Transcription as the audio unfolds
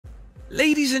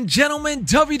Ladies and gentlemen,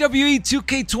 WWE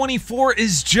 2K24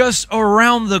 is just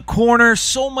around the corner.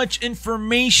 So much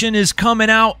information is coming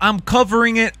out. I'm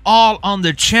covering it all on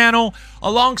the channel,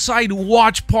 alongside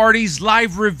watch parties,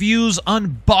 live reviews,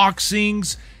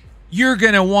 unboxings. You're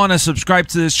going to want to subscribe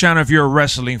to this channel if you're a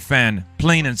wrestling fan.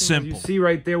 Plain and simple. As you see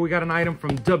right there, we got an item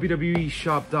from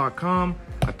WWEshop.com.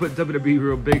 I put WWE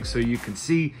real big so you can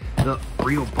see the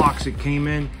real box it came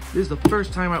in. This is the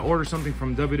first time I ordered something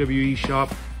from WWE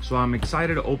Shop, so I'm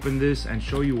excited to open this and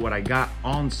show you what I got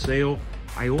on sale.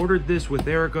 I ordered this with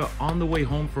Erica on the way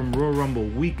home from Royal Rumble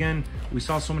weekend. We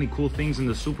saw so many cool things in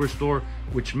the Superstore,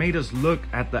 which made us look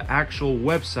at the actual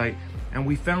website, and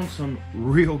we found some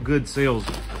real good sales.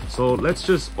 So let's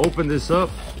just open this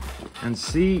up and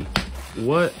see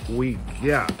what we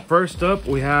got. First up,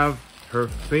 we have her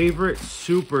favorite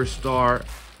superstar,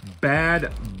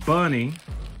 Bad Bunny.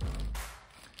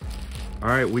 All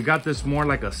right, we got this more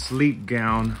like a sleep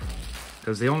gown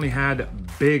because they only had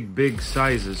big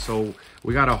sizes. So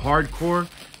we got a hardcore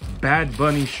Bad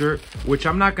Bunny shirt, which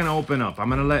I'm not gonna open up. I'm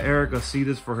gonna let Erica see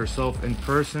this for herself in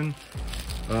person.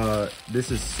 This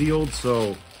is sealed,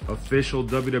 so official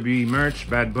WWE merch.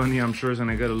 Bad Bunny, I'm sure, is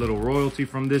gonna get a little royalty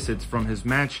from this. It's from his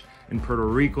match in Puerto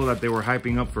Rico that they were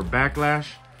hyping up for Backlash.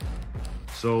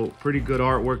 So pretty good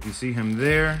artwork. You see him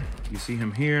there, you see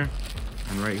him here,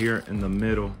 and right here in the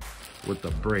middle with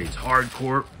the braids.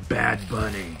 Hardcore Bad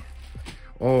Bunny.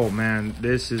 Oh man,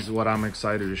 this is what I'm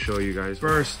excited to show you guys.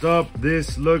 First up,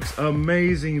 this looks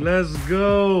amazing. Let's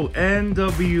go.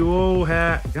 NWO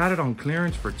hat. Got it on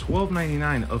clearance for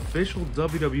 $12.99. Official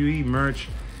WWE merch.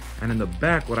 And in the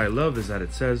back, what I love is that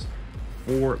it says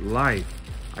 "For Life."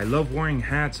 I love wearing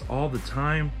hats all the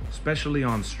time, especially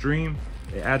on stream.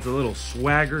 It adds a little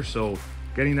swagger, so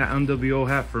getting that NWO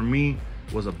hat for me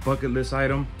was a bucket list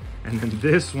item. And then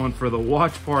this one for the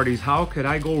watch parties. How could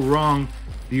I go wrong?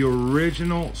 The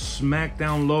original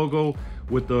SmackDown logo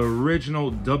with the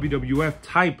original WWF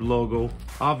type logo.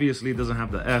 Obviously it doesn't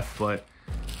have the F, but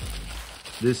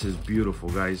this is beautiful,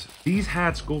 guys. These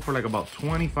hats go for like about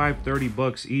 25-30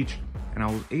 bucks each, and I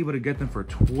was able to get them for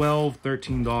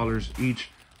 $12-13 each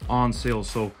on sale.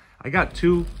 So I got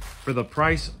two for the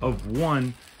price of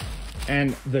one,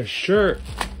 and the shirt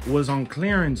was on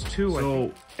clearance too.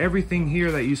 So everything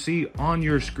here that you see on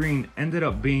your screen ended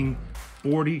up being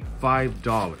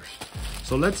 $45.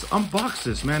 So let's unbox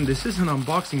this, man. This is an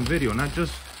unboxing video, not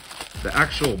just the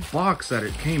actual box that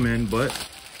it came in, but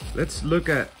let's look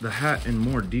at the hat in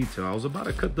more detail. I was about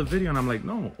to cut the video and I'm like,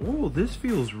 no, oh, this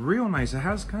feels real nice. It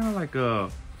has kind of like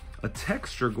a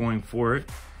texture going for it.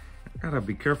 I gotta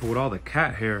be careful with all the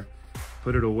cat hair.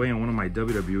 Put it away in one of my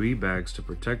WWE bags to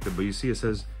protect it, but you see it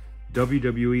says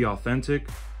WWE Authentic.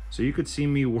 So you could see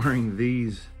me wearing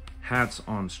these hats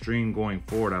on stream going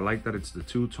forward. I like that it's the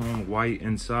two-tone white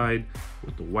inside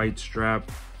with the white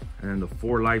strap and then the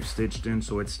For Life stitched in.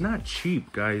 So it's not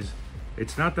cheap, guys.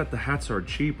 It's not that the hats are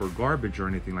cheap or garbage or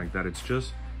anything like that. It's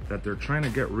just that they're trying to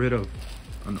get rid of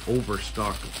an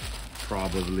overstock,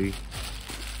 probably.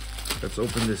 Let's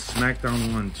open this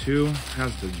SmackDown one too.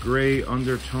 Has the gray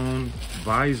undertone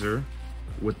visor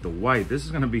with the white. This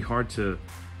is gonna be hard to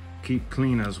keep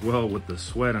clean as well with the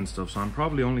sweat and stuff, so I'm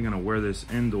probably only gonna wear this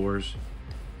indoors.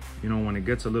 You know, when it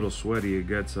gets a little sweaty, it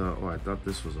gets oh, I thought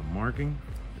this was a marking.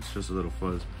 It's just a little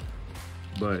fuzz,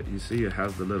 but you see it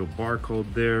has the little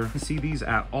barcode there. You can see these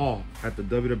at all at the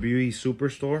WWE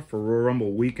Superstore for Royal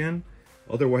Rumble weekend.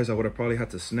 Otherwise I would have probably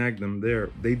had to snag them there.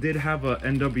 They did have a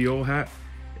NWO hat.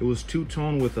 It was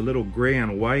two-tone with a little gray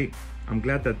and white. I'm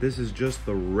glad that this is just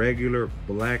the regular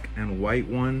black and white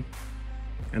one.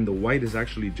 And the white is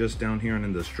actually just down here and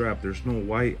in the strap. There's no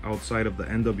white outside of the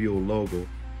NWO logo.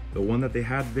 The one that they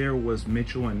had there was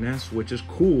Mitchell and Ness, which is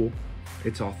cool.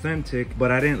 It's authentic,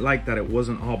 but I didn't like that it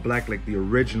wasn't all black like the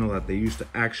original that they used to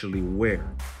actually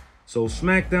wear. So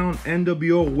SmackDown,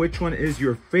 NWO, which one is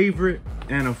your favorite?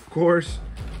 And of course,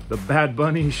 the Bad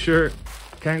Bunny shirt.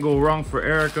 Can't go wrong for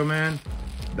Erica, man.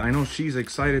 I know she's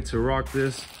excited to rock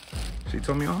this. She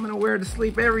told me, oh, I'm gonna wear it to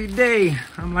sleep every day.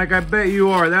 I'm like, I bet you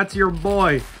are. That's your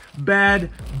boy, Bad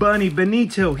Bunny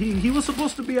Benito. He was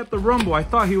supposed to be at the Rumble. I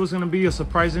thought he was gonna be a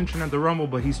surprise entrant at the Rumble,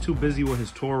 but he's too busy with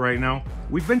his tour right now.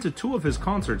 We've been to 2 of his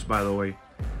concerts, by the way.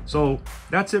 So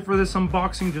that's it for this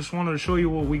unboxing. Just wanted to show you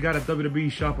what we got at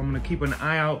WWE Shop. I'm gonna keep an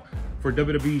eye out for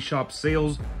WWE Shop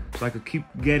sales so I could keep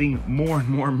getting more and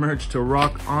more merch to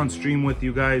rock on stream with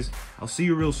you guys. I'll see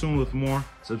you real soon with more.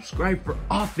 Subscribe for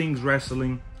all things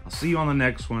wrestling. I'll see you on the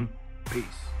next one. Peace.